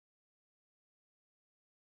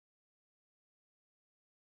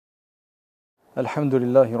الحمد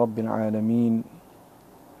لله رب العالمين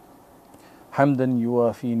حمدا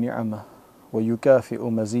يوافي نعمه ويكافئ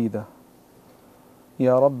مزيده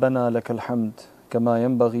يا ربنا لك الحمد كما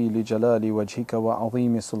ينبغي لجلال وجهك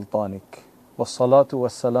وعظيم سلطانك والصلاة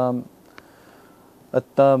والسلام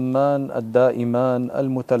التامان الدائمان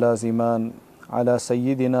المتلازمان على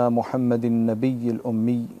سيدنا محمد النبي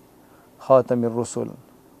الأمي خاتم الرسل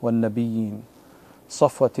والنبيين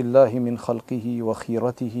صفوة الله من خلقه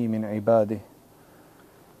وخيرته من عباده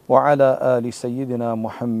وعلى آل سيدنا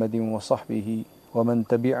محمد وصحبه ومن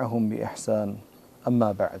تبعهم بإحسان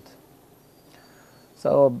أما بعد.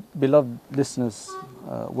 So our beloved listeners,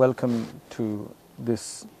 welcome to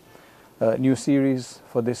this new series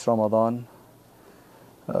for this Ramadan.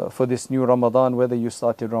 For this new Ramadan, whether you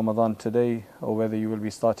started Ramadan today or whether you will be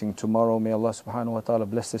starting tomorrow, may Allah subhanahu wa ta'ala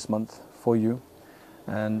bless this month for you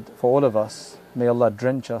and for all of us. May Allah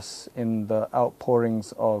drench us in the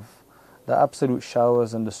outpourings of the absolute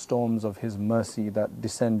showers and the storms of His mercy that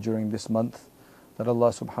descend during this month, that Allah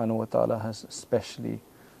subhanahu wa ta'ala has specially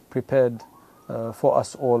prepared for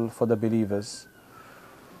us all, for the believers.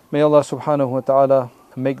 May Allah subhanahu wa ta'ala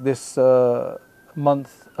make this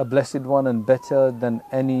month a blessed one and better than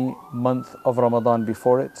any month of Ramadan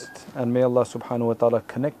before it. And may Allah subhanahu wa ta'ala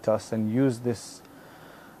connect us and use this.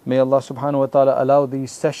 May Allah subhanahu wa ta'ala allow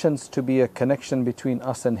these sessions to be a connection between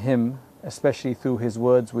us and Him, especially through His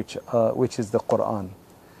words, which is the Quran.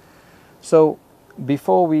 So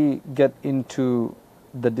before we get into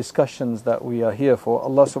the discussions that we are here for,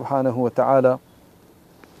 Allah subhanahu wa ta'ala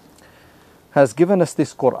has given us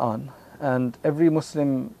this Quran, and every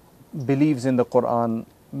Muslim believes in the Quran.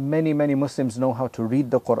 Many Muslims know how to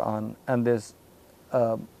read the Quran, and there's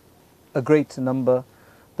a great number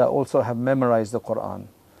that also have memorized the Quran.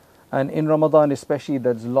 And in Ramadan especially,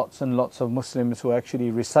 there's lots and lots of Muslims who actually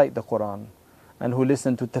recite the Quran and who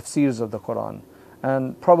listen to tafsirs of the Quran.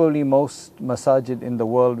 And probably most masajid in the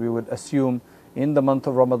world, we would assume, in the month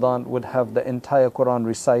of Ramadan would have the entire Quran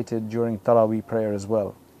recited during Taraweeh prayer as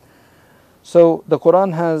well. So the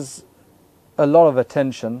Quran has a lot of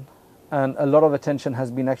attention, and a lot of attention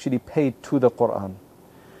has been actually paid to the Quran.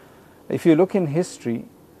 If you look in history,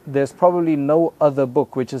 there's probably no other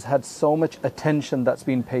book which has had so much attention that's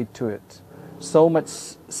been paid to it, so much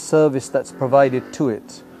service that's provided to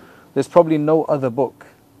it. There's probably no other book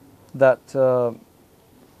that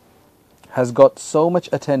has got so much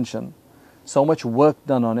attention, so much work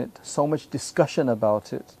done on it, so much discussion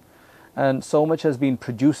about it, and so much has been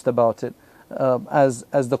produced about it as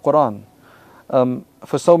the Quran.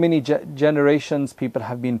 For so many generations, people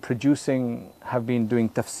have been producing, have been doing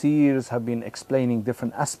tafsirs, have been explaining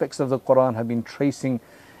different aspects of the Quran, have been tracing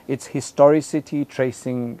its historicity,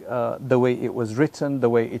 tracing the way it was written, the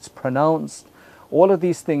way it's pronounced. All of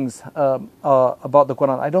these things are about the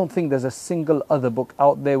Quran. I don't think there's a single other book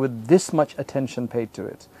out there with this much attention paid to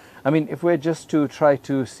it. I mean, if we're just to try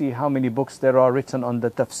to see how many books there are written on the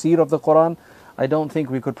tafsir of the Quran, I don't think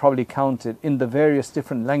we could probably count it in the various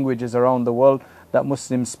different languages around the world that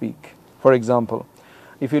Muslims speak. For example,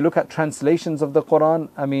 if you look at translations of the Quran,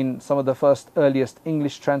 I mean, some of the first earliest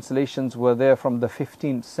English translations were there from the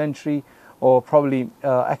 15th century, or probably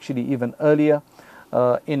actually even earlier.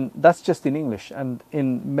 That's just in English, and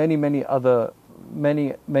in many other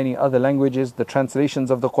languages, the translations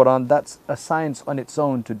of the Quran, that's a science on its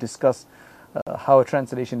own to discuss how a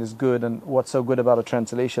translation is good and what's so good about a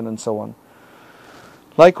translation and so on.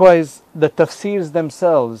 Likewise, the tafsirs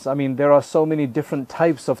themselves, I mean, there are so many different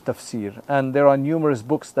types of tafsir, and there are numerous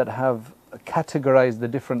books that have categorized the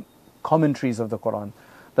different commentaries of the Quran,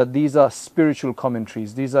 that these are spiritual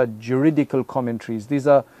commentaries, these are juridical commentaries, these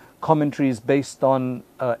are commentaries based on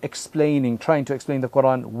trying to explain the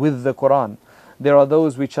Quran with the Quran. There are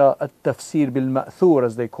those which are a tafsir bil ma'thur,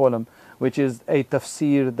 as they call them, which is a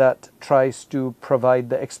tafsir that tries to provide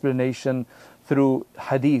the explanation through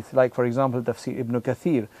hadith, like for example Tafsir Ibn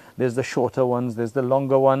Kathir. There's the shorter ones, there's the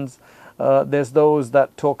longer ones. There's those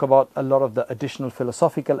that talk about a lot of the additional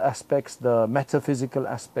philosophical aspects, the metaphysical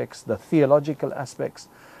aspects, the theological aspects.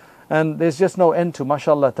 And there's just no end to,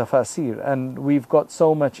 mashallah, tafasir. And we've got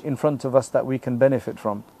so much in front of us that we can benefit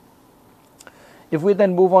from. If we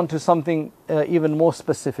then move on to something even more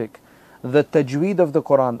specific, the tajweed of the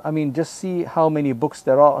Quran. I mean, just see how many books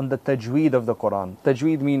there are on the tajweed of the Quran.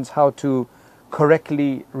 Tajweed means how to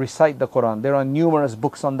correctly recite the Quran. There are numerous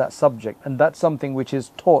books on that subject, and that's something which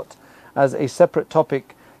is taught as a separate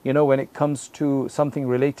topic, when it comes to something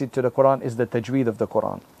related to the Quran, is the tajweed of the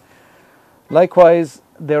Quran. Likewise,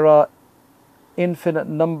 there are infinite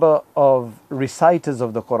number of reciters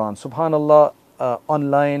of the Quran. Subhanallah,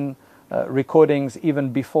 online recordings.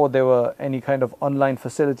 Even before there were any kind of online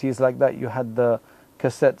facilities like that, you had the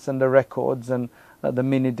cassettes and the records and the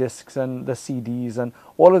mini discs and the CDs and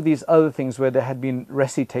all of these other things where there had been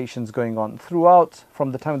recitations going on throughout,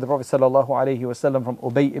 from the time of the Prophet sallallahu alaihi wasallam, from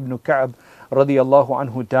Ubay ibn Ka'b radiyallahu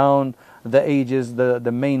anhu down the ages, the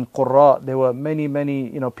main qurra. There were many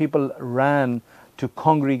people ran to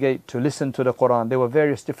congregate to listen to the Quran. There were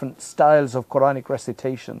various different styles of Quranic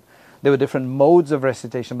recitation. There were different modes of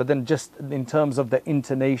recitation, but then just in terms of the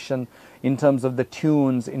intonation, in terms of the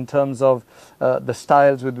tunes, in terms of the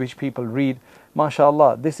styles with which people read,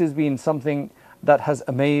 mashallah, this has been something that has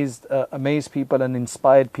amazed people and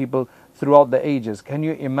inspired people throughout the ages. Can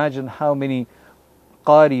you imagine how many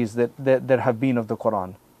qaris that there have been of the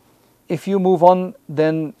Quran? If you move on,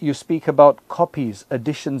 then you speak about copies,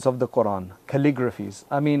 editions of the Quran, calligraphies.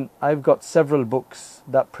 I mean, I've got several books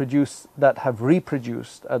that have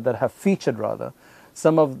reproduced, that have featured rather,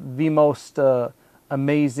 some of the most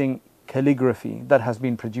amazing calligraphy that has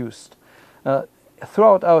been produced.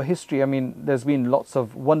 Throughout our history, I mean, there's been lots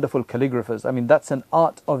of wonderful calligraphers. I mean, that's an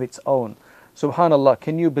art of its own. Subhanallah,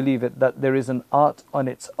 can you believe it, that there is an art on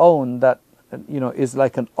its own that, is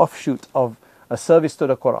like an offshoot of a service to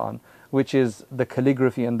the Quran, which is the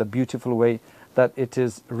calligraphy and the beautiful way that it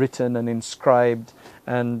is written and inscribed,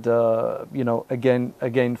 and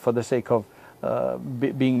again for the sake of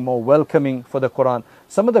being more welcoming for the Quran.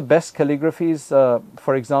 Some of the best calligraphies,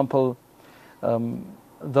 for example,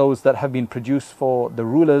 those that have been produced for the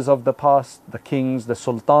rulers of the past, the kings, the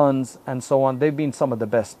sultans, and so on, they've been some of the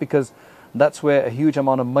best, because that's where a huge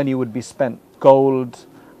amount of money would be spent. Gold,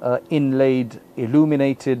 inlaid,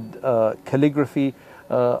 illuminated calligraphy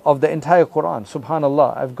of the entire Quran.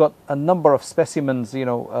 Subhanallah, I've got a number of specimens,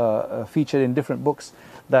 featured in different books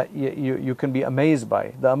that you can be amazed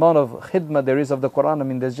by. The amount of khidmah there is of the Quran, I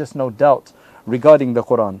mean, there's just no doubt regarding the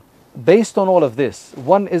Quran. Based on all of this,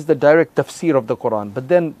 one is the direct tafsir of the Quran. But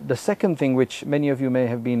then the second thing, which many of you may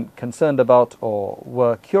have been concerned about or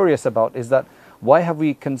were curious about, is that why have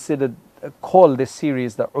we call this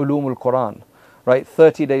series the Ulumul Quran, right?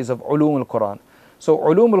 30 days of Ulumul Quran. So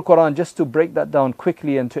Ulumul Quran, just to break that down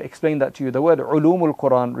quickly and to explain that to you, the word Ulumul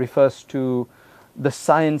Quran refers to the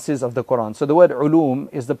sciences of the Quran. So the word Ulum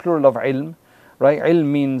is the plural of ilm, right? Ilm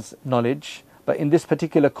means knowledge, but in this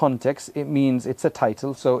particular context, it's a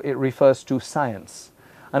title, so it refers to science.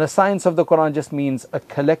 And a science of the Quran just means a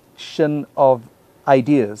collection of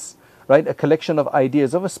ideas, right? A collection of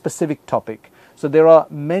ideas of a specific topic. So there are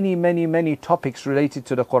many topics related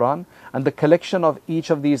to the Quran, and the collection of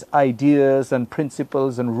each of these ideas and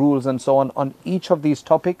principles and rules and so on each of these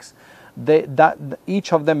topics,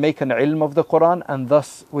 each of them make an ilm of the Quran. And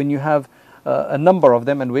thus, when you have a number of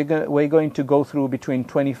them, and we're going to go through between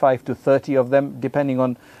 25 to 30 of them, depending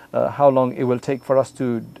on how long it will take for us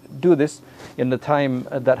to do this in the time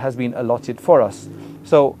that has been allotted for us.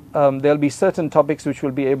 So there'll be certain topics which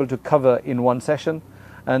we'll be able to cover in one session,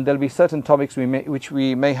 and there'll be certain topics which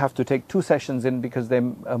we may have to take 2 sessions in, because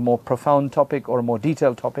they're a more profound topic or a more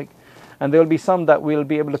detailed topic, and there will be some that we'll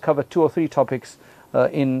be able to cover 2 or 3 topics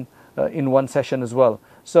in one session as well.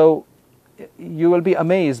 So you will be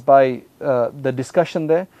amazed by the discussion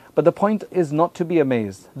there, but the point is not to be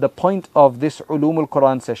amazed. The point of this Ulumul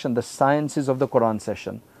Quran session, the sciences of the Quran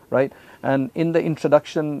session, right? And in the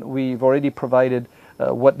introduction, we've already provided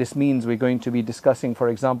what this means. We're going to be discussing, for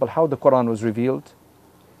example, how the Quran was revealed,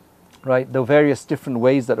 right? The various different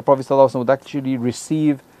ways that the Prophet ﷺ would actually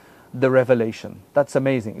receive the revelation. That's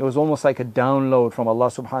amazing. It was almost like a download from Allah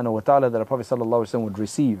subhanahu wa ta'ala that the Prophet ﷺ would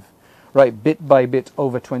receive, right? Bit by bit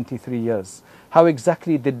over 23 years. How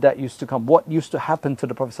exactly did that used to come? What used to happen to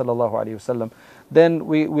the Prophet ﷺ? Then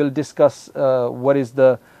we will discuss what is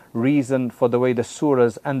the reason for the way the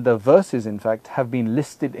surahs and the verses, in fact, have been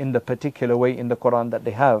listed in the particular way in the Quran that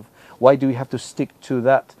they have. Why do we have to stick to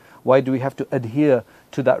that? Why do we have to adhere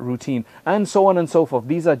to that routine? And so on and so forth.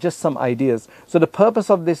 These are just some ideas. So the purpose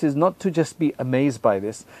of this is not to just be amazed by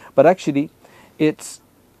this, but actually it's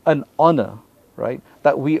an honor, right,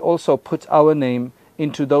 that we also put our name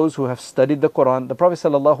into those who have studied the Quran. The Prophet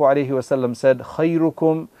ﷺ said,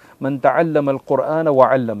 خَيْرُكُمْ مَنْ تَعَلَّمَ الْقُرْآنَ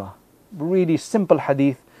وَعَلَّمَهُ. Really simple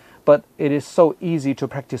hadith, but it is so easy to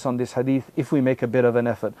practice on this hadith if we make a bit of an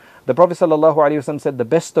effort. The Prophet ﷺ said, the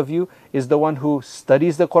best of you is the one who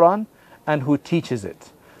studies the Quran and who teaches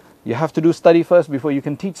it. You have to do study first before you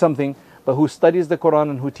can teach something, but who studies the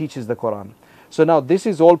Quran and who teaches the Quran. So now this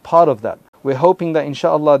is all part of that. We're hoping that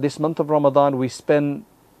inshallah this month of Ramadan we spend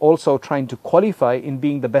also trying to qualify in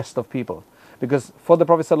being the best of people. Because for the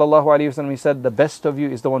Prophet ﷺ, he said, the best of you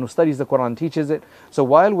is the one who studies the Quran, teaches it. So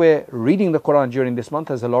while we're reading the Quran during this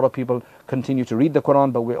month, as a lot of people continue to read the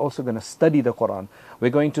Quran, but we're also going to study the Quran.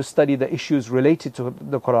 We're going to study the issues related to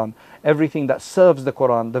the Quran, everything that serves the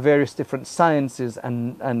Quran, the various different sciences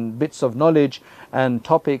and bits of knowledge and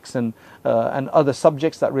topics and other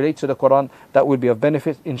subjects that relate to the Quran that will be of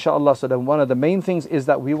benefit, inshaAllah. So then one of the main things is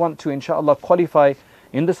that we want to, inshaAllah, qualify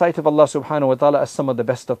in the sight of Allah subhanahu wa ta'ala as some of the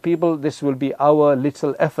best of people. This will be our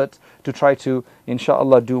little effort to try to,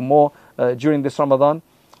 inshaAllah, do more during this Ramadan.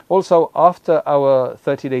 Also, after our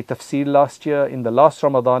 30-day tafsir last year, in the last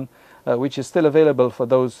Ramadan, which is still available for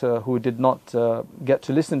those who did not get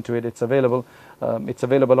to listen to it, it's available. It's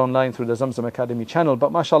available online through the Zamzam Academy channel.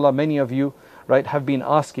 But mashallah, many of you, right, have been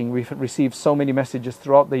asking. We've received so many messages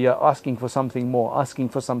throughout the year asking for something more, asking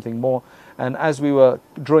for something more. And as we were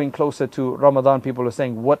drawing closer to Ramadan, people were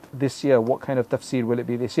saying, what this year? What kind of tafsir will it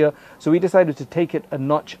be this year? So we decided to take it a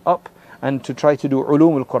notch up and to try to do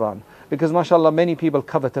ulum al-Quran. Because mashallah, many people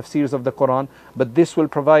cover tafsirs of the Quran, but this will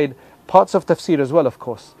provide parts of tafsir as well, of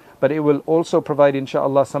course. But it will also provide,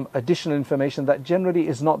 inshaAllah, some additional information that generally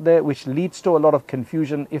is not there, which leads to a lot of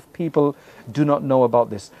confusion if people do not know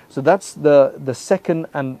about this. So that's the second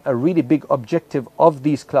and a really big objective of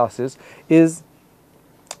these classes, is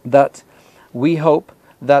that we hope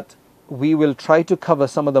that we will try to cover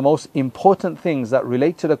some of the most important things that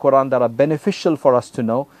relate to the Quran that are beneficial for us to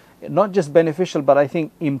know. Not just beneficial, but I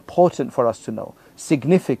think important for us to know,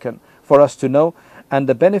 significant for us to know. And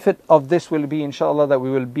the benefit of this will be, inshaAllah, that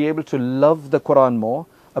we will be able to love the Quran more,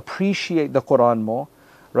 appreciate the Quran more,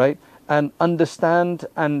 right? And understand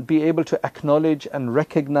and be able to acknowledge and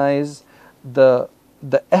recognize the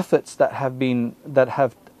efforts that have been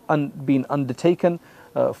undertaken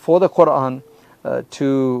for the Quran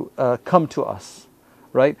to come to us,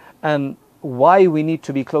 right? And why we need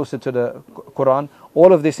to be closer to the Quran.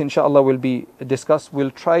 All of this, inshaAllah, will be discussed. We'll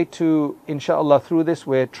try to, inshaAllah, through this,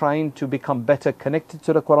 we're trying to become better connected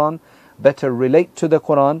to the Quran, better relate to the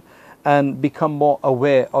Quran, and become more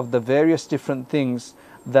aware of the various different things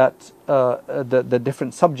that, the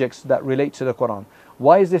different subjects that relate to the Quran.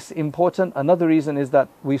 Why is this important? Another reason is that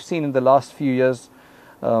we've seen in the last few years,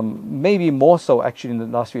 maybe more so actually in the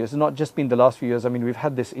last few years, it's not just been the last few years, I mean, we've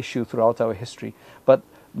had this issue throughout our history, but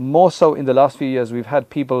more so in the last few years, we've had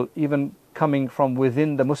people even coming from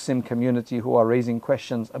within the Muslim community who are raising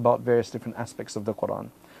questions about various different aspects of the Quran,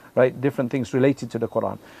 right? Different things related to the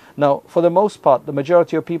Quran. Now, for the most part, the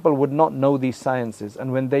majority of people would not know these sciences.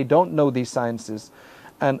 And when they don't know these sciences,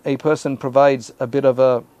 and a person provides a bit of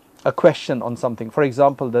a question on something, for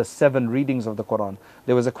example, the 7 readings of the Quran.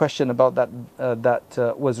 There was a question about that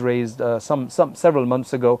that was raised several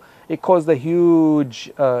months ago. It caused a huge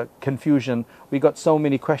confusion. We got so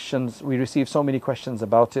many questions. We received so many questions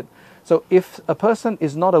about it. So if a person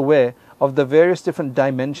is not aware of the various different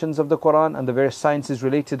dimensions of the Quran and the various sciences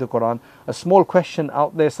related to the Quran, a small question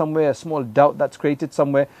out there somewhere, a small doubt that's created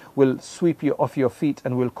somewhere will sweep you off your feet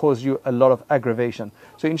and will cause you a lot of aggravation.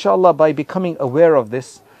 So inshallah, by becoming aware of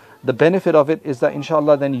this, the benefit of it is that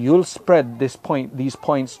inshallah then you'll spread these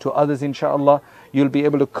points to others, inshallah. You'll be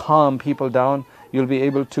able to calm people down. You'll be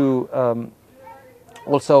able to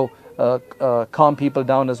also calm people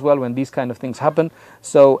down as well when these kind of things happen.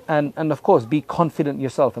 So, and of course, be confident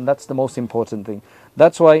yourself, and that's the most important thing.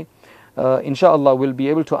 That's why, inshallah, we'll be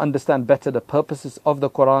able to understand better the purposes of the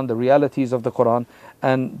Quran, the realities of the Quran,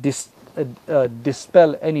 and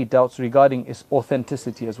dispel any doubts regarding its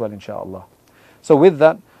authenticity as well, inshallah. So with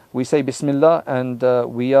that, we say Bismillah, and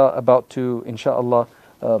we are about to, inshallah,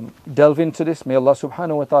 delve into this. May Allah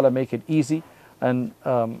subhanahu wa ta'ala make it easy, and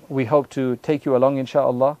we hope to take you along,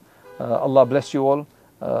 inshallah. Allah bless you all,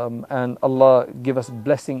 and Allah give us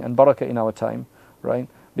blessing and barakah in our time, right?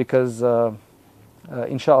 Because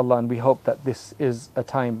inshallah, and we hope that this is a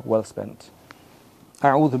time well spent.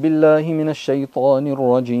 أعوذ بالله من الشيطان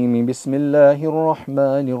الرجيم بسم الله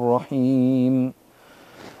الرحمن الرحيم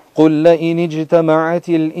قل لئن اجتمعت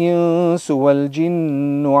الإنس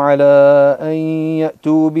والجن على أن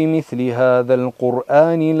يأتوا بمثل هذا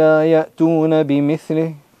القرآن لا يأتون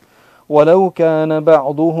بمثله ولو كان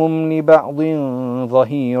بعضهم لبعض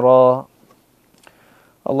ظهيرا.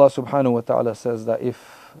 Allah subhanahu wa ta'ala says that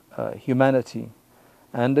if humanity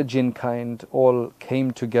and the jinn kind all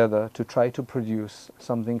came together to try to produce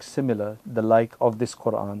something similar, the like of this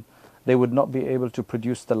Quran, they would not be able to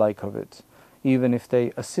produce the like of it. Even if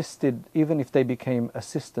they became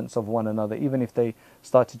assistants of one another, even if they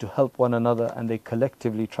started to help one another and they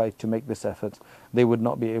collectively tried to make this effort, they would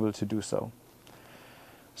not be able to do so.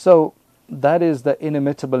 So that is the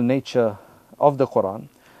inimitable nature of the Quran.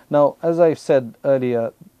 Now, as I've said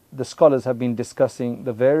earlier, the scholars have been discussing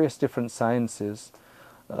the various different sciences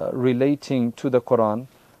relating to the Quran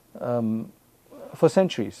for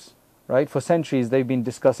centuries, right? For centuries they've been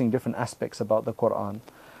discussing different aspects about the Quran,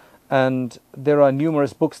 and there are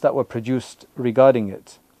numerous books that were produced regarding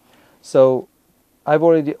it. So I've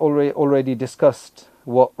already discussed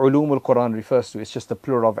what ulumul Quran refers to. It's just the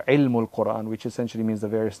plural of ilmul Quran, which essentially means the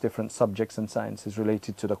various different subjects and sciences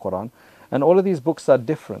related to the Quran. And all of these books are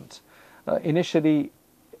different. Initially,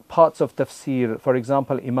 parts of tafsir, for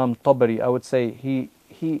example, Imam Tabari, I would say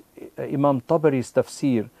Imam Tabari's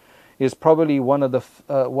tafsir is probably one of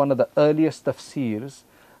the earliest tafsirs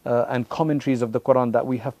and commentaries of the Quran that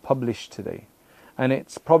we have published today. And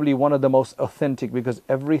it's probably one of the most authentic, because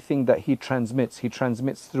everything that he transmits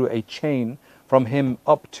through a chain from him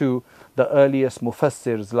up to the earliest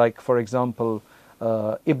mufassirs, like for example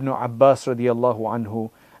Ibn Abbas radiallahu anhu,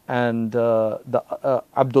 and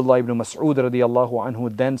Abdullah ibn Mas'ud radiallahu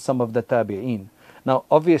anhu, then some of the tabi'een. Now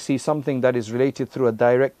obviously something that is related through a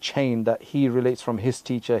direct chain, that he relates from his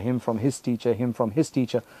teacher, him from his teacher, him from his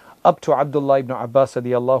teacher, up to Abdullah ibn Abbas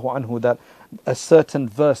radiallahu anhu, that a certain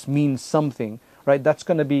verse means something, right? That's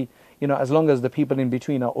going to be, as long as the people in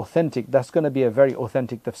between are authentic, that's going to be a very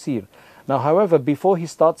authentic tafsir. Now, however, before he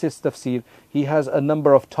starts his tafsir, he has a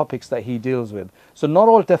number of topics that he deals with. So not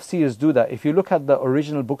all tafsirs do that. If you look at the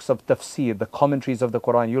original books of tafsir, the commentaries of the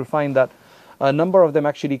Quran, you'll find that a number of them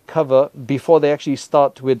actually cover, before they actually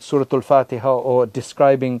start with Surah Al-Fatiha or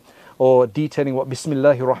describing or detailing what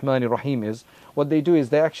Bismillahir Rahmanir Rahim is, what they do is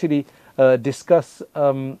they actually discuss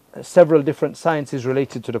several different sciences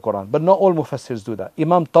related to the Quran. But not all mufassirs do that.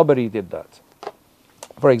 Imam Tabari did that,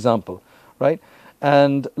 for example, right?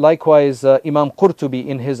 And likewise Imam Qurtubi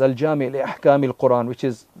in his Al-Jami' li-Ahkam al-Quran, which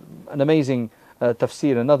is an amazing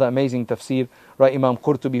tafsir, another amazing tafsir, right? Imam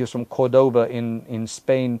Qurtubi, who's from Cordoba in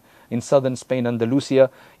Spain, in southern Spain,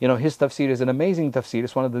 Andalusia. His tafsir is an amazing tafsir.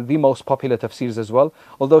 It's one of the most popular tafsirs as well.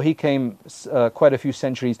 Although he came quite a few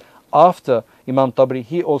centuries after Imam Tabari,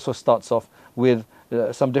 he also starts off with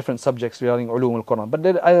some different subjects regarding ulum al-Quran. But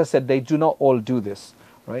as I said, they do not all do this,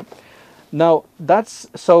 right? Now, that's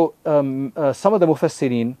so some of the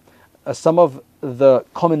mufassirin, some of the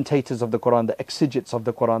commentators of the Quran, the exegetes of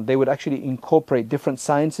the Quran, they would actually incorporate different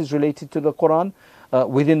sciences related to the Quran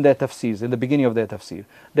within their tafsirs, in the beginning of their tafsir.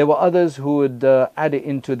 There were others who would add it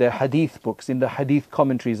into their hadith books, in the hadith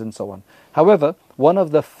commentaries and so on. However, one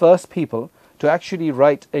of the first people to actually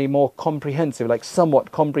write a more comprehensive, like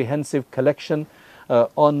somewhat comprehensive collection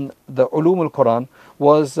on the ulum al-Quran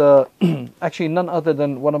was actually none other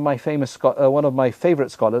than one of my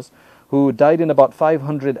favorite scholars, who died in about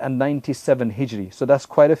 597 Hijri. So that's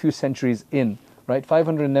quite a few centuries in, right?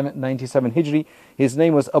 597 Hijri. His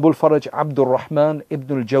name was Abul Faraj Abdul Rahman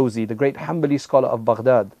ibn al-Jawzi, the great Hanbali scholar of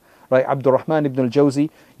Baghdad. Right, Abdul Rahman ibn al-Jawzi,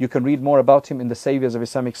 you can read more about him in The Saviors of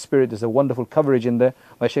Islamic Spirit. There's a wonderful coverage in there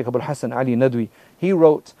by Shaykh Abul Hassan Ali Nadwi. He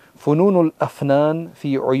wrote Fununul Afnan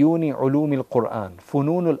fi Uyuni Ulum al-Quran.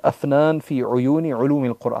 Fununul Afnan fi Uyuni Ulum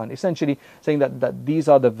al-Quran. Essentially saying that these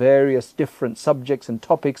are the various different subjects and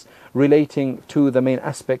topics relating to the main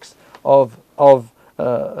aspects of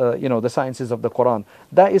the sciences of the Quran.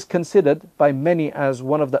 That is considered by many as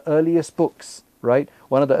one of the earliest books, right?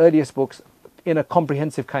 One of the earliest books in a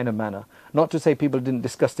comprehensive kind of manner. Not to say people didn't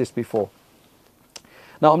discuss this before.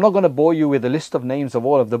 Now, I'm not going to bore you with a list of names of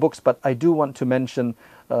all of the books, but I do want to mention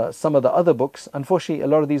some of the other books. Unfortunately, a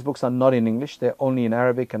lot of these books are not in English. They're only in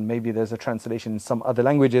Arabic, and maybe there's a translation in some other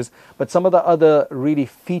languages. But some of the other really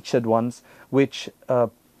featured ones, which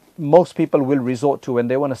most people will resort to when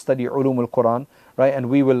they want to study ulum al-Quran, right? And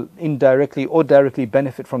we will indirectly or directly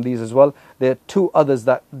benefit from these as well. There are two others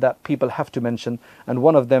that people have to mention, and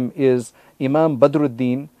one of them is Imam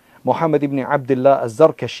Badruddin Muhammad ibn Abdullah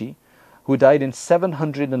al-Zarkashi, who died in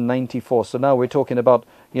 794. So now we're talking about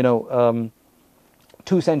 2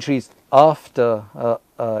 centuries after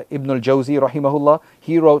Ibn al-Jawzi rahimahullah.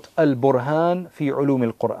 He wrote Al-Burhan fi Ulum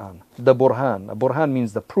al-Quran. The Burhan. Burhan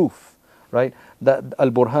means the proof, right? That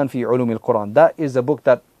Al-Burhan fi Ulum al-Quran. That is a book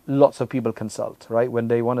that lots of people consult, right, when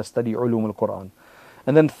they want to study Ulum al-Quran.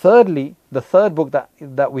 And then thirdly, the third book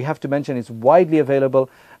that we have to mention is widely available,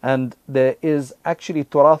 and there is actually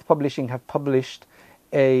Turath Publishing have published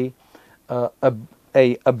an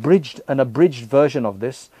abridged version of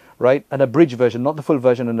this, right? An abridged version, not the full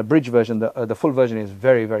version, an abridged version. The full version is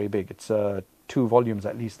very, very big. It's 2 volumes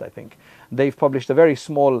at least, I think. They've published a very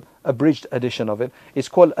small abridged edition of it. It's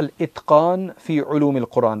called Al-Itqan fi Ulum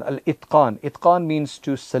al-Quran. Al-Itqan. Itqan means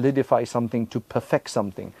to solidify something, to perfect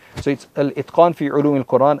something. So it's Al-Itqan fi Ulum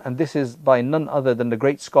al-Quran, and this is by none other than the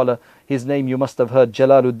great scholar. His name you must have heard,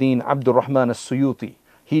 Jalaluddin Abdul Rahman as-Suyuti.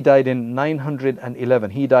 He died in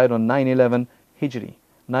 911. He died on 911 Hijri.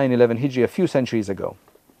 911 Hijri, a few centuries ago.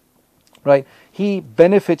 Right? He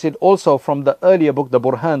benefited also from the earlier book, the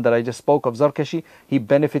Burhan that I just spoke of, Zarkashi. He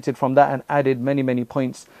benefited from that and added many, many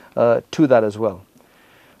points to that as well.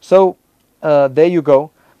 So there you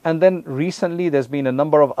go. And then recently there's been a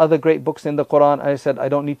number of other great books in the Quran. I said I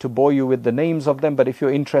don't need to bore you with the names of them, but if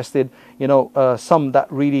you're interested, some that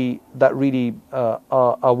really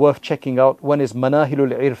are worth checking out. One is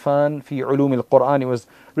Manahilul Irfan fi Ulum al-Quran. It was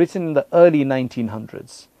written in the early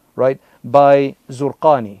 1900s, right, by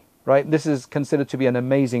Zurqani. Right, this is considered to be an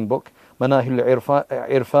amazing book, Manahilul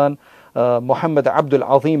Irfan. Muhammad Abdul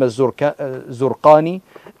Azim al-Zurqani,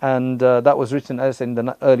 and that was written as in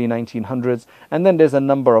the early 1900s. And then there's a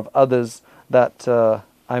number of others that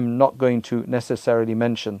I'm not going to necessarily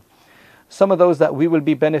mention. Some of those that we will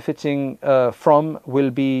be benefiting from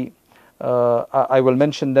will be, I will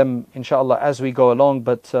mention them inshallah as we go along,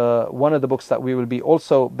 but one of the books that we will be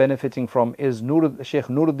also benefiting from is Sheikh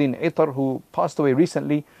Nuruddin Itar, who passed away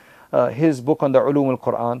recently. His book on the Ulum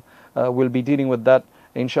al-Quran, we'll be dealing with that.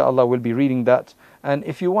 Inshallah, we'll be reading that. And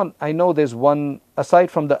if you want, I know there's one,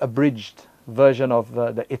 aside from the abridged version of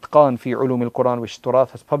the Itqan fi Ulum al-Quran, which Turath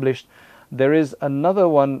has published, there is another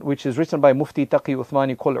one which is written by Mufti Taqi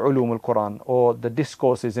Uthmani called Ulum al-Quran, or the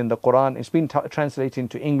discourses in the Quran. It's been translated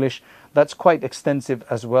into English. That's quite extensive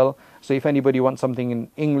as well. So if anybody wants something in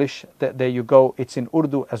English, there you go. It's in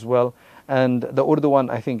Urdu as well. And the Urdu one,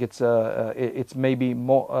 I think it's maybe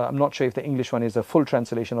more. I'm not sure if the English one is a full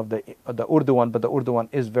translation of the Urdu one, but the Urdu one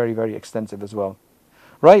is very, very extensive as well.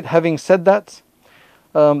 Right. Having said that,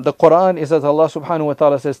 the Quran is, as Allah Subhanahu wa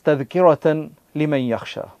Taala says, "Tadhkiratan liman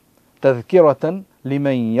yakhsha, tadhkiratan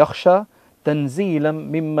liman yakhsha, tanzilan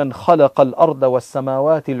mimman khalaqa al-arda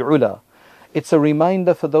was-samawati al-ula." It's a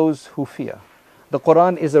reminder for those who fear. The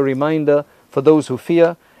Quran is a reminder for those who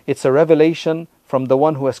fear. It's a revelation from the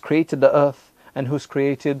one who has created the earth and who's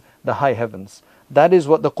created the high heavens. That is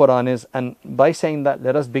what the Quran is. And by saying that,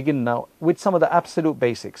 let us begin now with some of the absolute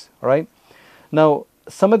basics. Right? Now,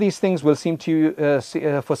 some of these things will seem to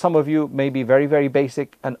you, for some of you, may be very, very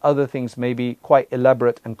basic, and other things may be quite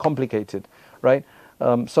elaborate and complicated. Right?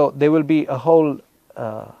 So there will be a whole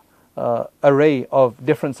array of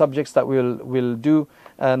different subjects that we'll do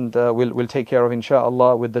and we'll take care of,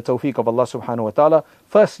 inshallah, with the tawfiq of Allah Subhanahu wa Taala.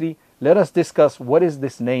 Firstly, let us discuss what is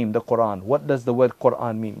this name, the Quran. What does the word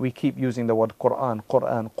Quran mean? We keep using the word Quran,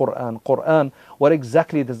 Quran, Quran, Quran. What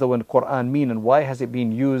exactly does the word Quran mean, and why has it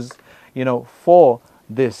been used, for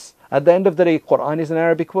this? At the end of the day, Quran is an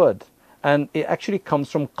Arabic word, and it actually comes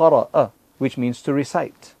from qara'a, which means to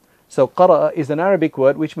recite. So qara'a is an Arabic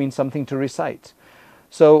word which means something to recite.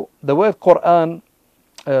 So the word Quran,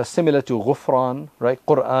 similar to Ghufran, right?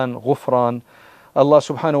 Quran, Ghufran. Allah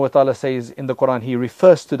Subhanahu wa Taala says in the Quran, He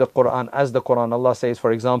refers to the Quran as the Quran. Allah says,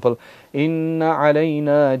 for example, Inna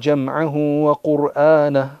alayna jam'ahu wa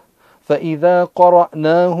Qur'anah, فَإِذَا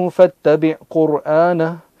قَرَأْنَاهُ فَاتَّبِعْ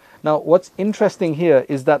قُرْآنَهُ. Now, what's interesting here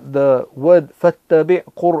is that the word فَاتَّبِعْ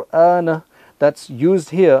قُرْآنَهُ that's used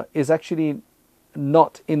here is actually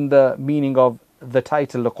not in the meaning of the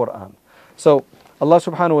title, the Quran. So Allah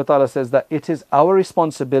Subhanahu wa Taala says that it is our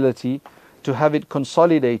responsibility to have it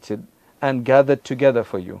consolidated and gathered together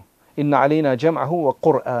for you. Inna alayna jam'ahu wa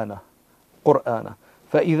Qur'ana. Qur'ana.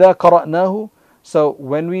 فَإِذَا قَرَأْنَاهُ. So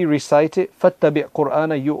when we recite it, فَاتَّبِعْ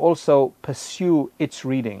قُرْآنَ, you also pursue its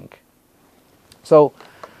reading. So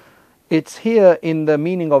it's here in the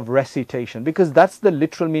meaning of recitation, because that's the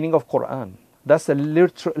literal meaning of Quran. That's the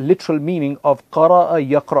literal meaning of قَرَأَ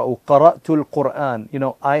يَقْرَأُ, قَرَأْتُ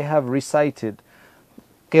الْقُرْآنِ. I have recited.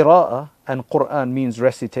 Qira'ah and Quran means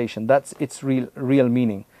recitation. That's its real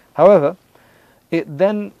meaning. However, it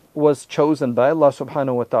then was chosen by Allah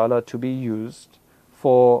Subhanahu wa Ta'ala to be used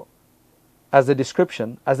as a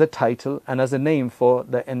description, as a title, and as a name for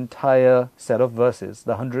the entire set of verses.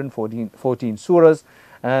 The 114 surahs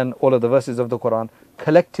and all of the verses of the Quran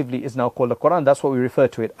collectively is now called the Quran. That's what we refer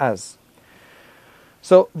to it as.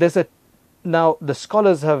 So now the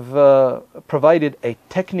scholars have provided a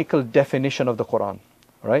technical definition of the Quran.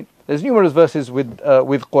 Right? There's numerous verses with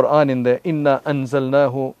Quran in there. Inna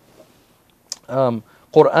anzalnahu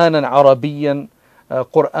Qur'anan Arabiyyan,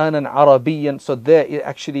 Qur'anan Arabiyyan. So there it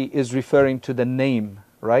actually is referring to the name,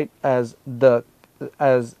 right? As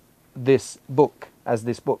this book.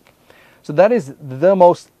 So that is the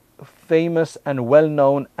most famous and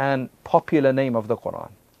well-known and popular name of the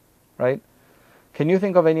Quran, right? Can you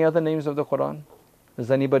think of any other names of the Quran?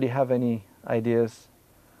 Does anybody have any ideas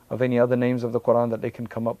of any other names of the Quran that they can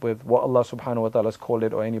come up with? What Allah Subhanahu wa Ta'ala has called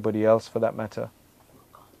it, or anybody else for that matter?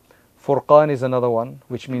 Furqan is another one,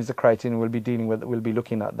 which means the criterion we'll be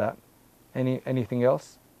looking at that. Anything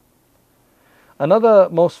else? Another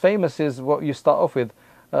most famous is what you start off with,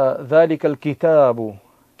 ذَلِكَ الْكِتَابُ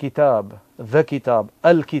kitab, the kitab,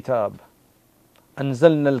 al-kitab,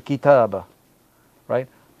 anzalna al-kitab, right?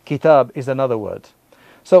 Kitab is another word.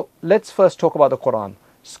 So let's first talk about the Quran.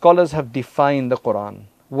 Scholars have defined the Quran.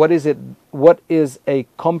 What is it? What is a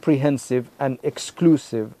comprehensive and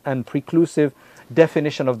exclusive and preclusive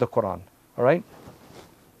definition of the Quran? All right.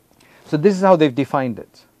 So this is how they've defined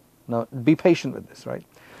it. Now be patient with this, right?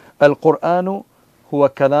 Al-Qur'anu huwa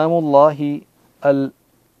kalamullahi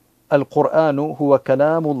Al-Qur'anu huwa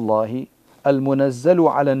kalamullahi al-munazzalu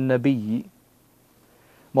ala al-nabiyyi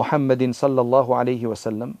Muhammadin sallallahu alayhi wa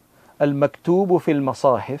sallam al-maktubu fil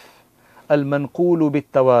masahif al-manqulu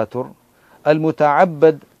bit-tawatur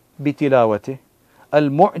al-muta'abbad bitilawatih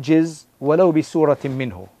al-mu'jiz walau bi suratin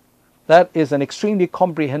minhu. That is an extremely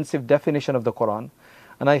comprehensive definition of the Quran,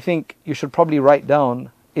 and I think you should probably write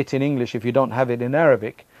down it in English if you don't have it in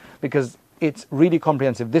Arabic, because it's really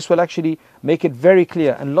comprehensive. This will actually make it very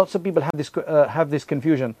clear, and lots of people have this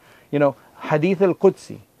confusion. You know, Hadith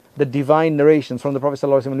al-Qudsi, the divine narrations from the Prophet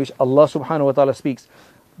ﷺ in which Allah subhanahu wa ta'ala speaks,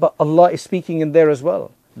 but Allah is speaking in there as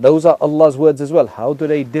well. Those are Allah's words as well. How do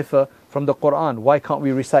they differ from the Quran? Why can't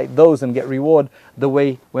we recite those and get reward the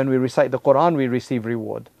way when we recite the Quran we receive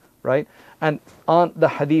reward? Right? And aren't the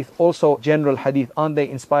hadith also general hadith, aren't they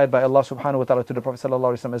inspired by Allah subhanahu wa ta'ala to the Prophet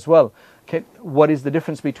sallallahu alaihi wasallam as well? What is the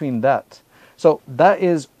difference between that? So that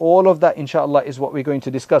is, all of that inshallah is what we're going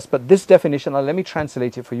to discuss. But this definition, let me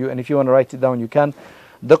translate it for you, and if you want to write it down you can.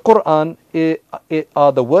 The Quran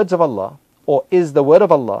are the words of Allah, or is the word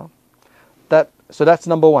of Allah, so that's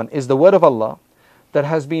number one, is the word of Allah that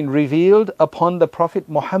has been revealed upon the Prophet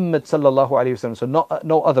Muhammad sallallahu alaihi wasallam. So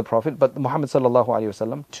no other Prophet, but Muhammad sallallahu alaihi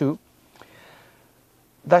wasallam. Two,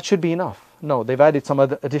 that should be enough. No, they've added some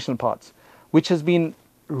other additional parts, which has been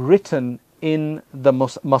written in the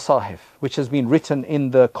masahif, which has been written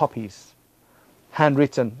in the copies,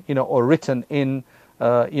 handwritten, or written in,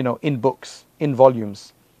 in books, in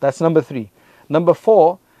volumes. That's number three. Number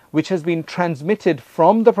four, which has been transmitted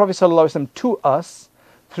from the Prophet ﷺ to us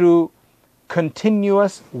through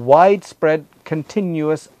continuous, widespread,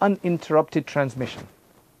 continuous, uninterrupted transmission.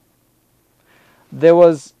 There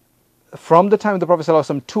was, from the time of the Prophet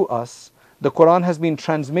ﷺ to us, the Quran has been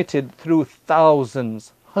transmitted through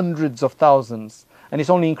thousands, hundreds of thousands, and it's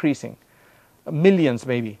only increasing, millions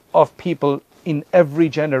maybe, of people in every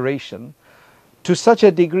generation, to such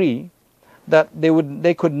a degree that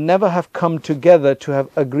they could never have come together to have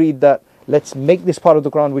agreed that let's make this part of the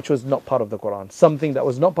Quran which was not part of the Quran. Something that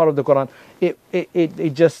was not part of the Quran,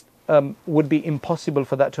 it just would be impossible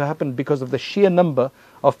for that to happen because of the sheer number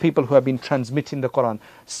of people who have been transmitting the Quran.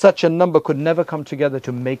 Such a number could never come together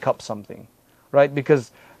to make up something, right?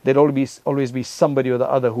 Because there'd always be somebody or the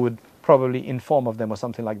other who would probably inform of them or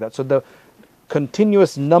something like that. So the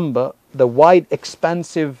continuous number, the wide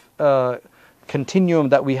expansive continuum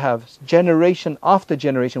that we have, generation after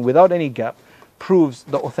generation, without any gap, proves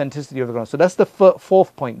the authenticity of the Quran. So that's the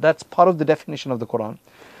fourth point. That's part of the definition of the Quran.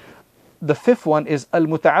 The fifth one is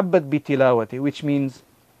al-muta'abbad bitilawati, which means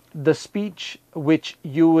the speech which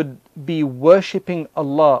you would be worshipping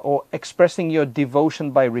Allah or expressing your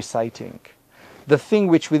devotion by reciting. The thing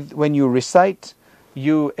which when you recite,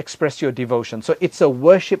 you express your devotion. So it's a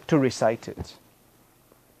worship to recite it.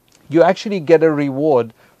 You actually get a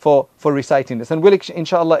reward for reciting this. And we'll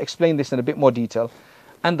inshallah explain this in a bit more detail.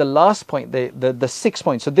 And the last point, the 6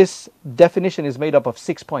 points. So this definition is made up of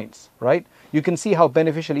 6 points, right? You can see how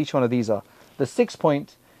beneficial each one of these are. The 6th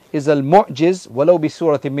point is al-mu'jiz walau bi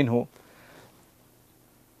suratin minhu,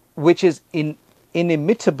 which is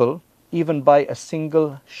inimitable even by a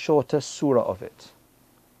single shorter surah of it.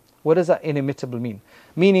 What does that inimitable mean?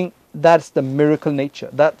 Meaning that's the miracle nature.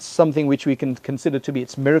 That's something which we can consider to be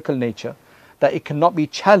its miracle nature, that it cannot be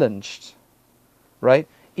challenged, right?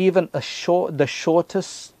 Even the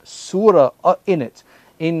shortest surah in it.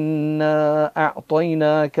 Inna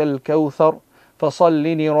a'tainaka al-kawthar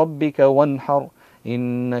fasalli li rabbika wanhar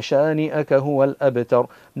inna shani'aka huwa al-abtar.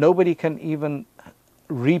 Nobody can even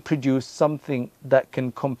reproduce something that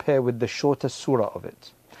can compare with the shortest surah of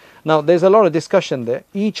it. Now there's a lot of discussion there.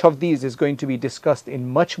 Each of these is going to be discussed in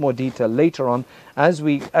much more detail later on as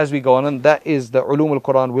we go on, and that is the ulum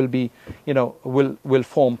al-Quran will be, will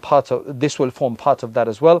form part of this, will form part of that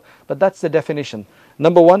as well. But that's the definition.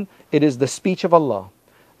 Number one, it is the speech of Allah,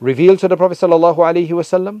 revealed to the Prophet sallallahu alaihi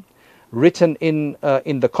wasallam, written in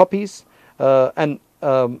the copies, and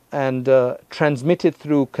transmitted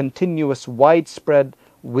through continuous, widespread,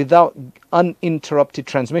 without uninterrupted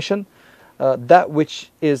transmission. that which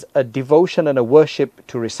is a devotion and a worship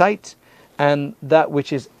to recite, and that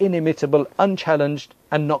which is inimitable, unchallenged,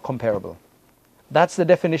 and not comparable. That's the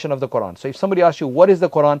definition of the Quran. So if somebody asks you, what is the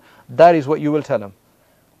Quran? That is what you will tell them.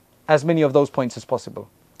 As many of those points as possible.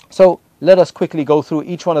 So let us quickly go through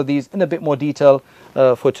each one of these in a bit more detail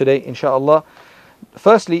for today, inshaAllah.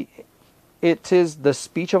 Firstly, it is the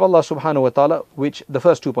speech of Allah subhanahu wa ta'ala, which the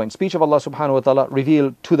first 2 points, speech of Allah subhanahu wa ta'ala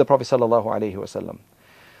revealed to the Prophet sallallahu alaihi wasallam.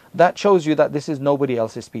 That shows you that this is nobody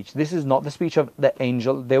else's speech. This is not the speech of the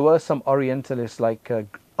angel. There were some Orientalists like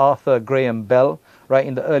Arthur Graham Bell, right,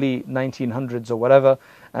 in the early 1900s or whatever,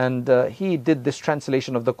 and he did this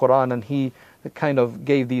translation of the Quran, and he kind of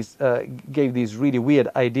gave these really weird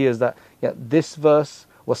ideas that this verse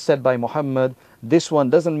was said by Muhammad, this one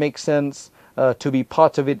doesn't make sense. To be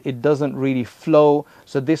part of it, it doesn't really flow.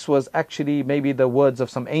 So this was actually maybe the words of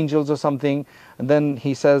some angels or something. And then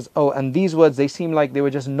he says, oh, and these words, they seem like they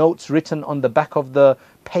were just notes written on the back of the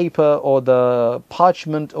paper or the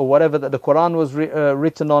parchment or whatever that the Quran was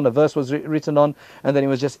written on, a verse was written on, and then it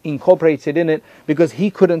was just incorporated in it, because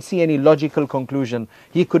he couldn't see any logical conclusion.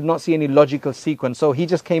 He could not see any logical sequence. So he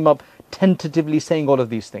just came up tentatively saying all of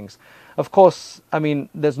these things. Of course, I mean,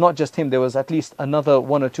 there's not just him. There was at least another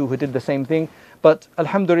one or two who did the same thing. But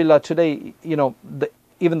alhamdulillah, today, you know,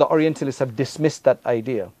 even the Orientalists have dismissed that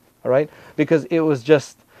idea, all right? Because it was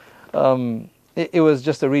just it was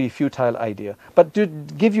just a really futile idea. But to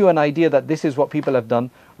give you an idea that this is what people have done,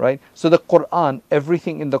 right? So the Quran,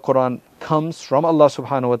 everything in the Quran comes from Allah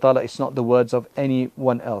subhanahu wa ta'ala. It's not the words of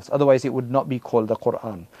anyone else. Otherwise, it would not be called the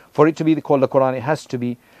Quran. For it to be called the Quran, it has to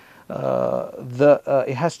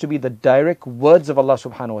be the direct words of Allah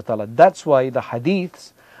subhanahu wa ta'ala. That's why the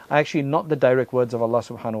hadiths are actually not the direct words of Allah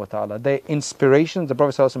subhanahu wa ta'ala. They're inspirations. The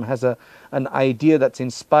Prophet ﷺ has an idea that's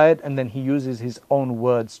inspired, and then he uses his own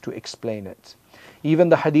words to explain it. Even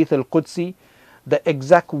the hadith al-Qudsi, the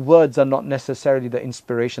exact words are not necessarily the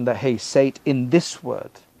inspiration that, hey, say it in this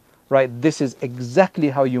word. Right? This is exactly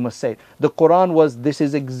how you must say it. The Quran was, this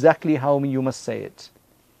is exactly how you must say it.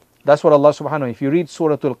 That's what Allah subhanahu wa ta'ala, if you read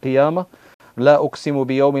Surah Al-Qiyamah, لا أقسم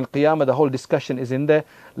بيوم القيامة, the whole discussion is in there.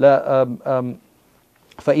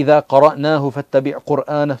 فإذا قرأناه فاتبع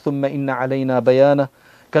قرآنه ثم إن علينا بيانه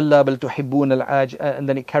كلا بل تحبون العاج, and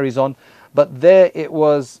then it carries on. But there it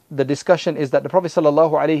was, the discussion is that the Prophet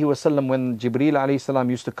sallallahu alaihi wasallam, when Jibreel alayhi salam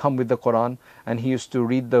used to come with the Quran and he used to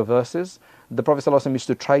read the verses, the Prophet sallallahu alaihi wasallam used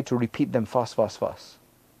to try to repeat them fast,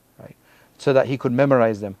 right, so that he could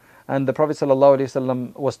memorize them. And the Prophet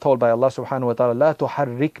ﷺ was told by Allah subhanahu wa ta'ala, لا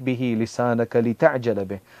تحرك به لسانك لتعجل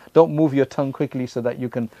به. Don't move your tongue quickly so that you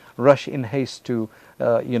can rush in haste to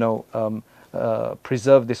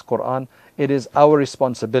preserve this Quran. It is our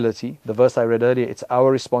responsibility, the verse I read earlier, it's our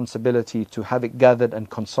responsibility to have it gathered and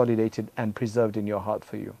consolidated and preserved in your heart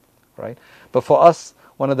for you. Right? But for us,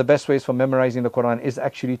 one of the best ways for memorizing the Quran is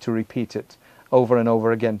actually to repeat it over and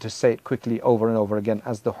over again, to say it quickly over and over again,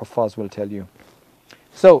 as the Huffaz will tell you.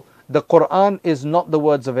 So, the Quran is not the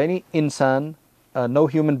words of any insan, no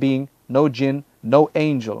human being, no jinn, no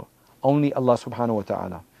angel, only Allah subhanahu wa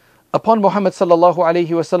ta'ala. Upon Muhammad sallallahu alayhi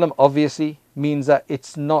wasallam obviously means that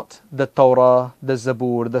it's not the Torah, the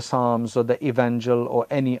Zabur, the Psalms or the Evangel or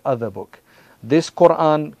any other book. This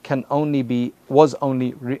Quran was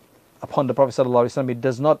only upon the Prophet sallallahu alayhi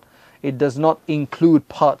wasallam. It does not include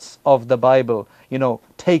parts of the Bible,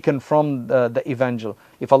 taken from the Evangel.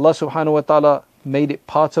 If Allah subhanahu wa ta'ala made it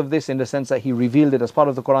part of this in the sense that He revealed it as part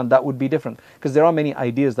of the Quran, that would be different. Because there are many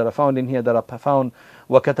ideas that are found in here that are found.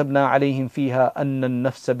 وَكَتَبْنَا عَلَيْهِمْ فِيهَا أَنَّ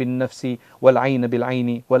النَّفْسَ بِالنَّفْسِ وَالْعَيْنَ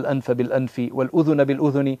بِالْعَيْنِ وَالْأَنْفَ بِالْأَنْفِ وَالْأُذُنَ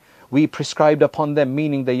بِالْأُذُنِ. We prescribed upon them,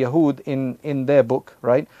 meaning the Yahud in their book,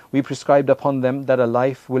 right? We prescribed upon them that a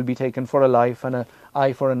life will be taken for a life, and an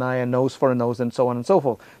eye for an eye, a nose for a nose, and so on and so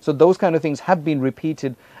forth. So those kind of things have been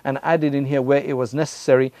repeated and added in here where it was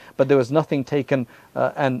necessary, but there was nothing taken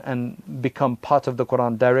and become part of the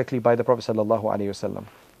Quran directly by the Prophet sallallahu alaihi wasallam.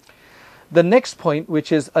 The next point,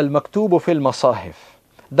 which is al-maktubu fil masahif,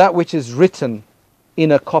 that which is written in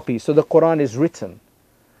a copy. So the Quran is written.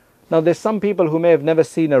 Now there's some people who may have never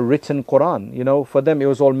seen a written Quran. For them it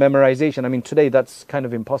was all memorization. I mean, today that's kind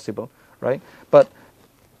of impossible, right? But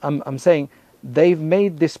I'm saying they've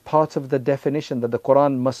made this part of the definition that the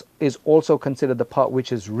Quran is also considered the part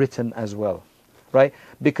which is written as well, right?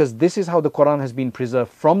 Because this is how the Quran has been preserved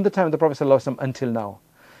from the time of the Prophet ﷺ until now.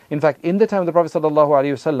 In fact, in the time of the Prophet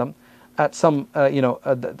ﷺ, at some,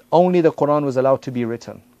 only the Quran was allowed to be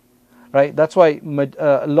written, right? That's why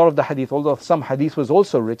a lot of the hadith, although some hadith was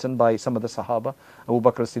also written by some of the Sahaba, Abu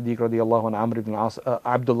Bakr as-Siddiq radiyallahu anhu, Amr ibn As,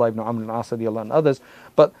 Abdullah ibn Amr ibn As radiyallahu anhu, and others,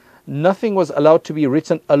 but nothing was allowed to be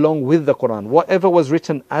written along with the Quran. Whatever was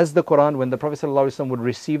written as the Quran, when the Prophet ﷺ would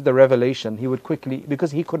receive the revelation, he would quickly,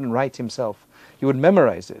 because he couldn't write himself, he would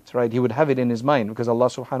memorize it, right? He would have it in his mind because Allah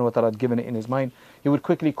subhanahu wa ta'ala had given it in his mind. He would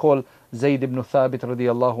quickly call Zayd ibn Thabit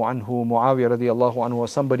radiyallahu anhu, Muawiyah radiyallahu anhu, or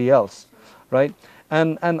somebody else, right?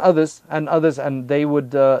 And others, and they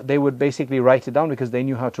would basically write it down because they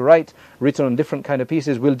knew how to write, written on different kind of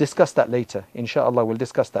pieces. We'll discuss that later, inshallah. We'll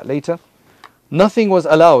discuss that later. Nothing was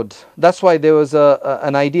allowed. That's why there was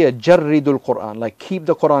an idea, jarridul Quran, like keep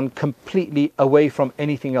the Quran completely away from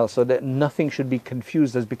anything else, so that nothing should be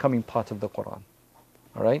confused as becoming part of the Quran.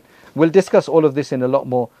 All right. We'll discuss all of this in a lot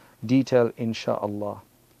more detail, inshallah.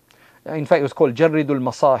 In fact, it was called Jarridul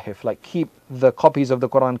Masahif, like keep the copies of the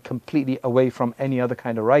Quran completely away from any other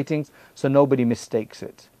kind of writings, so nobody mistakes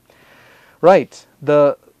it. Right.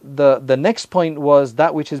 The next point was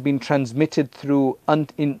that which has been transmitted through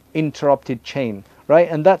uninterrupted chain, right?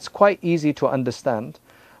 And that's quite easy to understand.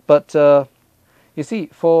 But you see,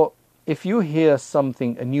 if you hear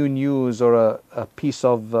something, a new news or a piece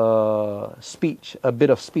of speech, a bit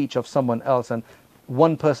of speech of someone else, and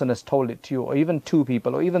one person has told it to you, or even two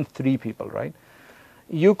people, or even three people, right?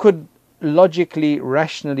 You could logically,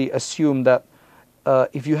 rationally assume that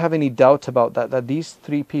if you have any doubt about that these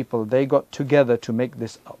three people, they got together to make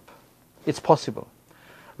this up. It's possible,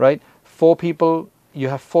 right? Four people, you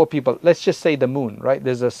have four people. Let's just say the moon, right?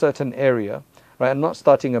 There's a certain area, right? I'm not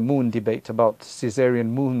starting a moon debate about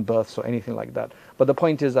Caesarean moon births or anything like that. But the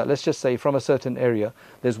point is that let's just say from a certain area,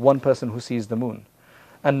 there's one person who sees the moon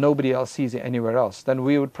and nobody else sees it anywhere else. Then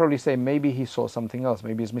we would probably say maybe he saw something else,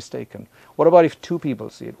 maybe he's mistaken. What about if two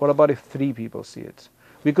people see it? What about if three people see it?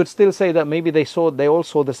 We could still say that maybe they all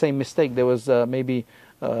saw the same mistake. There was maybe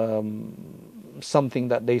something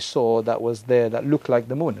that they saw that was there that looked like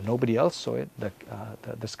the moon, and nobody else saw it.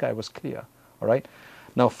 The sky was clear. All right.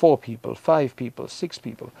 Now 4 people, 5 people, 6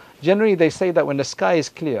 people. Generally, they say that when the sky is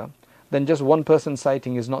clear, then just one person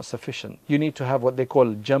sighting is not sufficient. You need to have what they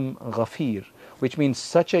call jam ghafir, which means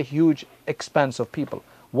such a huge expanse of people.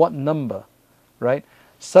 What number, right?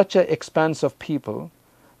 Such an expanse of people,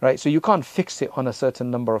 right? So you can't fix it on a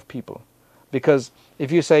certain number of people. Because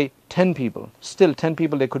if you say 10 people, still 10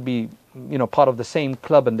 people, they could be, part of the same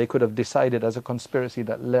club, and they could have decided as a conspiracy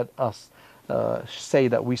that let us say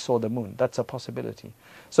that we saw the moon. That's a possibility.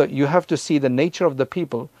 So you have to see the nature of the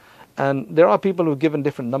people, and there are people who've given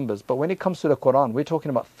different numbers. But when it comes to the Quran, we're talking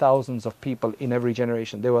about thousands of people in every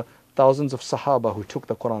generation. There were thousands of Sahaba who took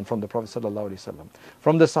the Quran from the Prophet ﷺ.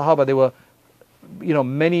 From the Sahaba, there were,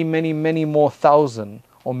 many more thousand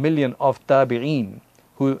or million of Tabi'een,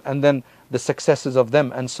 and then the successors of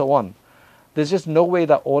them, and so on. There's just no way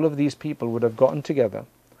that all of these people would have gotten together,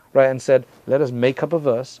 right, and said, let us make up a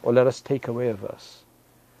verse or let us take away a verse.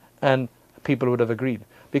 And people would have agreed.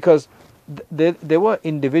 Because there were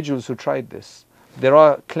individuals who tried this. There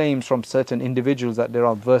are claims from certain individuals that there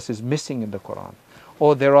are verses missing in the Quran.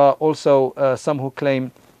 Or there are also some who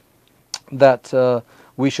claim that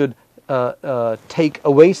we should take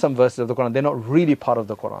away some verses of the Quran. They're not really part of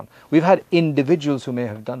the Quran. We've had individuals who may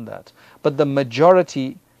have done that. But the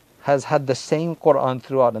majority has had the same Quran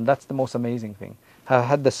throughout, and that's the most amazing thing. Have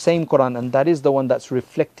had the same Quran, and that is the one that's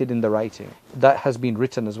reflected in the writing. That has been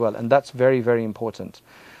written as well, and that's very, very important.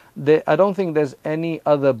 I don't think there's any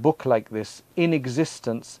other book like this in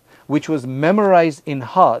existence which was memorized in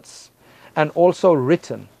hearts and also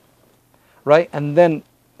written, right? And then,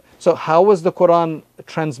 so how was the Quran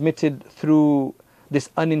transmitted through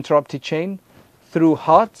this uninterrupted chain? Through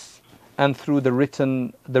hearts and through the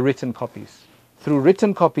written copies. Through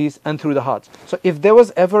written copies and through the hearts. So if there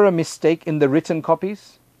was ever a mistake in the written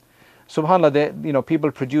copies, subhanAllah,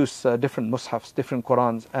 people produce different mushafs, different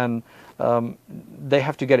Qurans, and they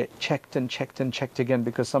have to get it checked and checked and checked again,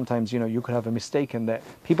 because sometimes, you could have a mistake in there.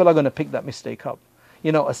 People are going to pick that mistake up. A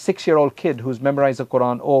 6-year-old kid who's memorized the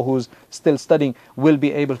Quran or who's still studying will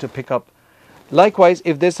be able to pick up. Likewise,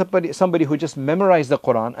 if there's somebody who just memorized the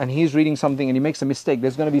Quran and he's reading something and he makes a mistake,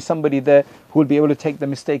 there's going to be somebody there who will be able to take the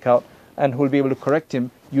mistake out and who will be able to correct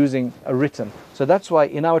him using a written. So that's why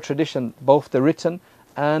in our tradition, both the written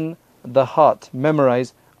and the heart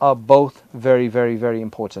memorized are both very, very, very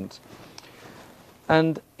important.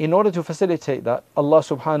 And in order to facilitate that, Allah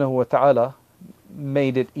subhanahu wa ta'ala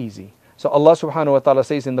made it easy. So Allah subhanahu wa ta'ala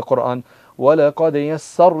says in the Quran, وَلَقَدْ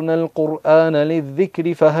يَسَّرْنَا الْقُرْآنَ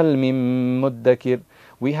لِلذِّكْرِ فَهَلْ مِن مُدَّكِرٍ.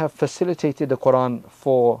 We have facilitated the Quran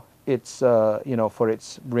for its for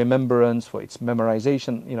its remembrance, for its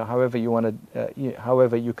memorization, however you want to,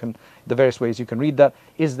 however you can, the various ways you can read that.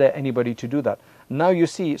 Is there anybody to do that? Now you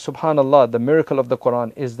see, subhanallah, the miracle of the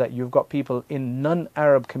Quran is that you've got people in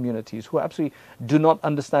non-Arab communities who absolutely do not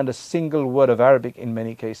understand a single word of Arabic in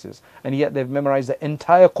many cases, and yet they've memorized the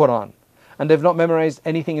entire Quran, and they've not memorized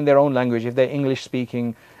anything in their own language. If they're English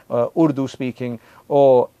speaking, Urdu speaking,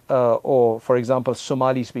 or for example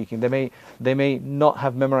Somali speaking, they may not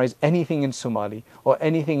have memorized anything in Somali or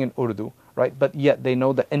anything in Urdu, right? But yet they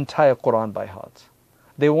know the entire Quran by heart.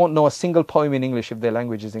 They won't know a single poem in English if their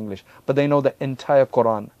language is English, but they know the entire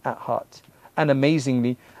Quran at heart, and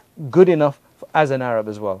amazingly good enough as an Arab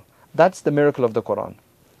as well. That's the miracle of the Quran,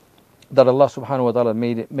 that Allah subhanahu wa ta'ala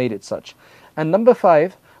made it such. And number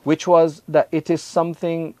 5, which was that it is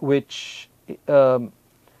something which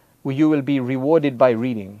you will be rewarded by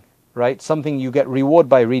reading, right? Something you get reward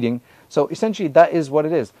by reading. So essentially that is what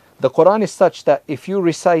it is. The Quran is such that if you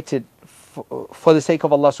recite it for the sake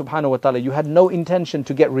of Allah subhanahu wa ta'ala, you had no intention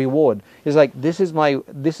to get reward. It's like, this is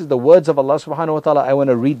the words of Allah subhanahu wa ta'ala, I want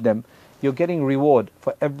to read them. You're getting reward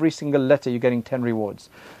for every single letter. You're getting 10 rewards.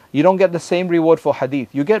 You don't get the same reward for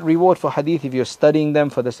hadith. You get reward for hadith if you're studying them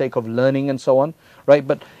for the sake of learning and so on, right?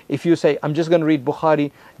 But if you say, I'm just going to read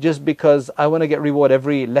Bukhari just because I want to get reward,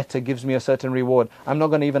 every letter gives me a certain reward, I'm not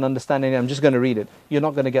going to even understand anything, I'm just going to read it, you're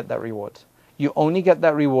not going to get that reward. You only get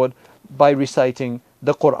that reward by reciting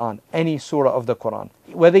the Quran, any surah of the Quran,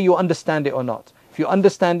 whether you understand it or not. If you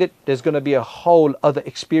understand it, there's going to be a whole other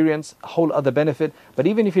experience, a whole other benefit. But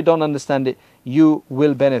even if you don't understand it, you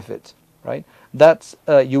will benefit, right? That's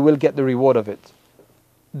you will get the reward of it.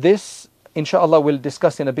 This, inshallah, we'll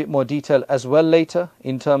discuss in a bit more detail as well later,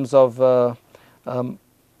 in terms of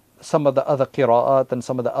some of the other qira'at and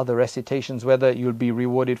some of the other recitations, whether you'll be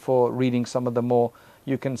rewarded for reading some of the more,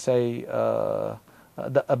 you can say,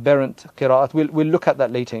 the aberrant qira'at. We'll look at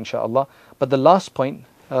that later, inshallah. But the last point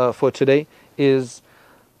for today is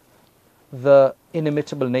the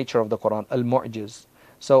inimitable nature of the Quran, al-mu'jiz.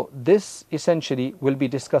 So this essentially will be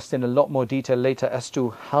discussed in a lot more detail later as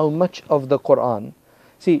to how much of the Quran.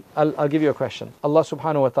 See, I'll give you a question. Allah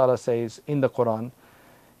subhanahu wa ta'ala says in the Quran,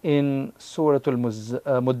 in Surah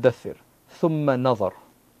Al-Muddathir, ثُمَّ نَظَرَ,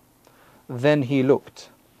 then he looked,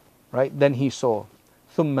 right? Then he saw.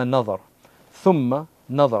 ثُمَّ نَظَرَ. ثُمَّ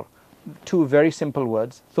نَظَرَ. Two very simple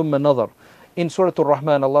words. ثُمَّ نَظَرَ. In Surah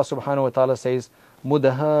Al-Rahman, Allah subhanahu wa ta'ala says,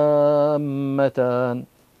 مُدْهَامَّتَانِ.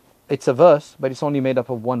 It's a verse, but it's only made up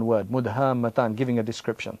of one word, مُدْهَامَّتَانِ, giving a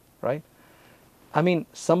description, right? I mean,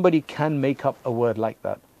 somebody can make up a word like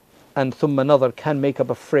that. And ثُمَّ نَظَرَ can make up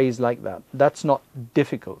a phrase like that. That's not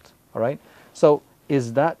difficult, all right? So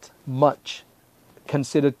is that much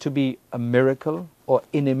considered to be a miracle or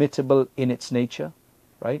inimitable in its nature,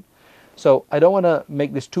 right? So I don't want to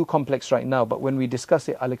make this too complex right now, but when we discuss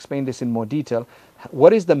it, I'll explain this in more detail.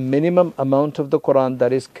 What is the minimum amount of the Quran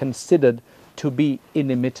that is considered to be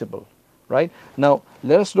inimitable, right? Now,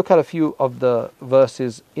 let us look at a few of the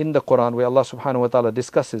verses in the Quran where Allah subhanahu wa ta'ala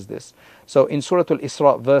discusses this. So in Surah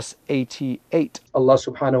Al-Isra, verse 88, Allah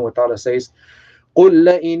subhanahu wa ta'ala says, قُلْ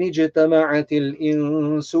لَئِنِ اجْتَمَعَتِ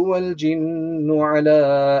الْإِنسُ وَالْجِنُّ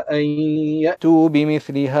عَلَىٰ أَن يَأْتُوا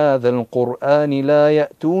بِمِثْلِ هَذَا الْقُرْآنِ لَا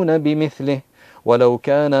يَأْتُونَ بِمِثْلِهِ وَلَوْ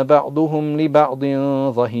كَانَ بَعْضُهُمْ لِبَعْضٍ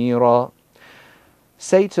ظَهِيرًا.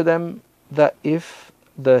 Say to them that if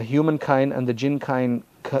the humankind and the jinn kind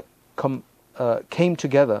came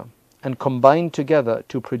together and combined together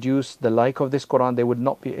to produce the like of this Quran, they would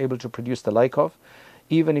not be able to produce the like of,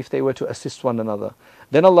 even if they were to assist one another.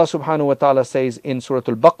 Then Allah subhanahu wa ta'ala says in Surah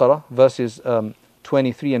Al-Baqarah, verses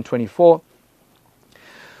 23 and 24,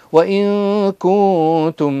 وَإِن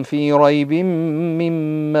كُنتُمْ فِي رَيْبٍ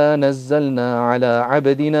مِّمَّا نَزَّلْنَا عَلَىٰ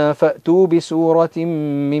عَبْدِنَا فَأْتُوا بِسُورَةٍ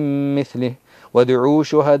مِّن مِّثْلِهِ وَادْعُوا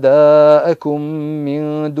شُهَدَاءَكُم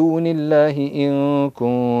مِّن دُونِ اللَّهِ إِن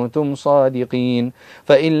كُنتُمْ صَادِقِينَ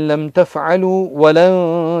فَإِن لَّمْ تَفْعَلُوا وَلَن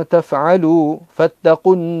تَفْعَلُوا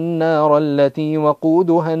فَاتَّقُوا النَّارَ الَّتِي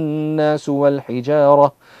وَقُودُهَا النَّاسُ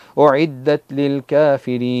وَالْحِجَارَةُ أُعِدَّتْ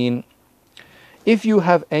لِلْكَافِرِينَ. If you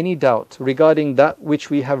have any doubt regarding that which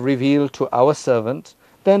we have revealed to our servant,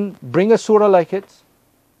 then bring a surah like it,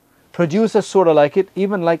 produce a surah like it,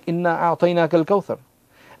 even like إِنَّا أَعْطَيْنَاكَ الْكَوْثَرَ.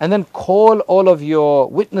 And then call all of your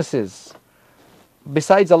witnesses,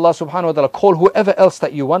 besides Allah subhanahu wa ta'ala, call whoever else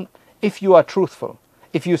that you want, if you are truthful.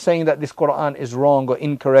 If you're saying that this Quran is wrong or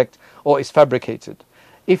incorrect or is fabricated.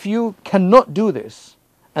 If you cannot do this,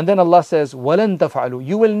 and then Allah says, وَلَن تَفْعَلُوا,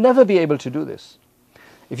 you will never be able to do this.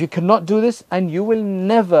 If you cannot do this, and you will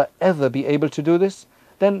never ever be able to do this,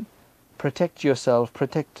 then protect yourself,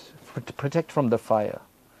 protect from the fire,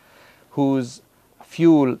 whose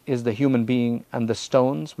fuel is the human being, and the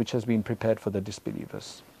stones which has been prepared for the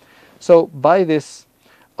disbelievers. So by this,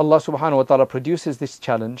 Allah subhanahu wa ta'ala produces this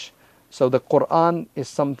challenge. So the Quran is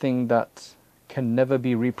something that can never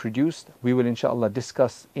be reproduced. We will inshallah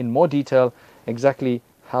discuss in more detail exactly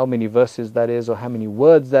how many verses that is or how many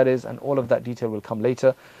words that is, and all of that detail will come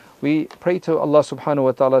later. We pray to Allah subhanahu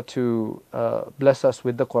wa ta'ala to bless us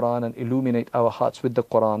with the Quran and illuminate our hearts with the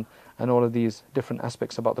Quran and all of these different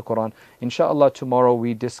aspects about the Quran. Inshallah, tomorrow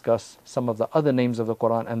we discuss some of the other names of the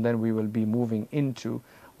Quran, and then we will be moving into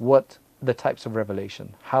what the types of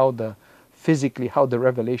revelation, how the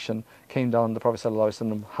revelation came down the Prophet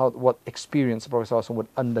ﷺ, what experience the Prophet ﷺ would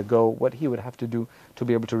undergo, what he would have to do to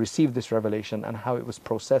be able to receive this revelation, and how it was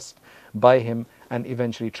processed by him and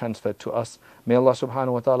eventually transferred to us. May Allah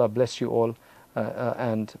subhanahu wa ta'ala bless you all,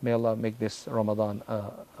 and may Allah make this Ramadan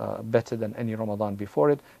better than any Ramadan before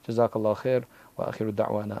it. Jazakallah khair, wa akhiru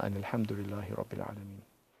da'wana anil hamdulillahi rabbil alameen.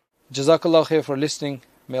 Jazakallah khair for listening.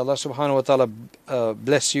 May Allah subhanahu wa ta'ala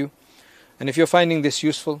bless you. And if you're finding this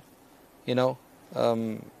useful,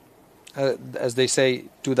 as they say,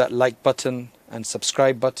 do that like button and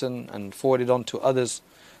subscribe button and forward it on to others.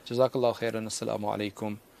 Jazakallah khairan. Assalamu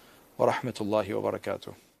alaikum wa rahmatullahi wa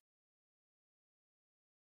barakatuh.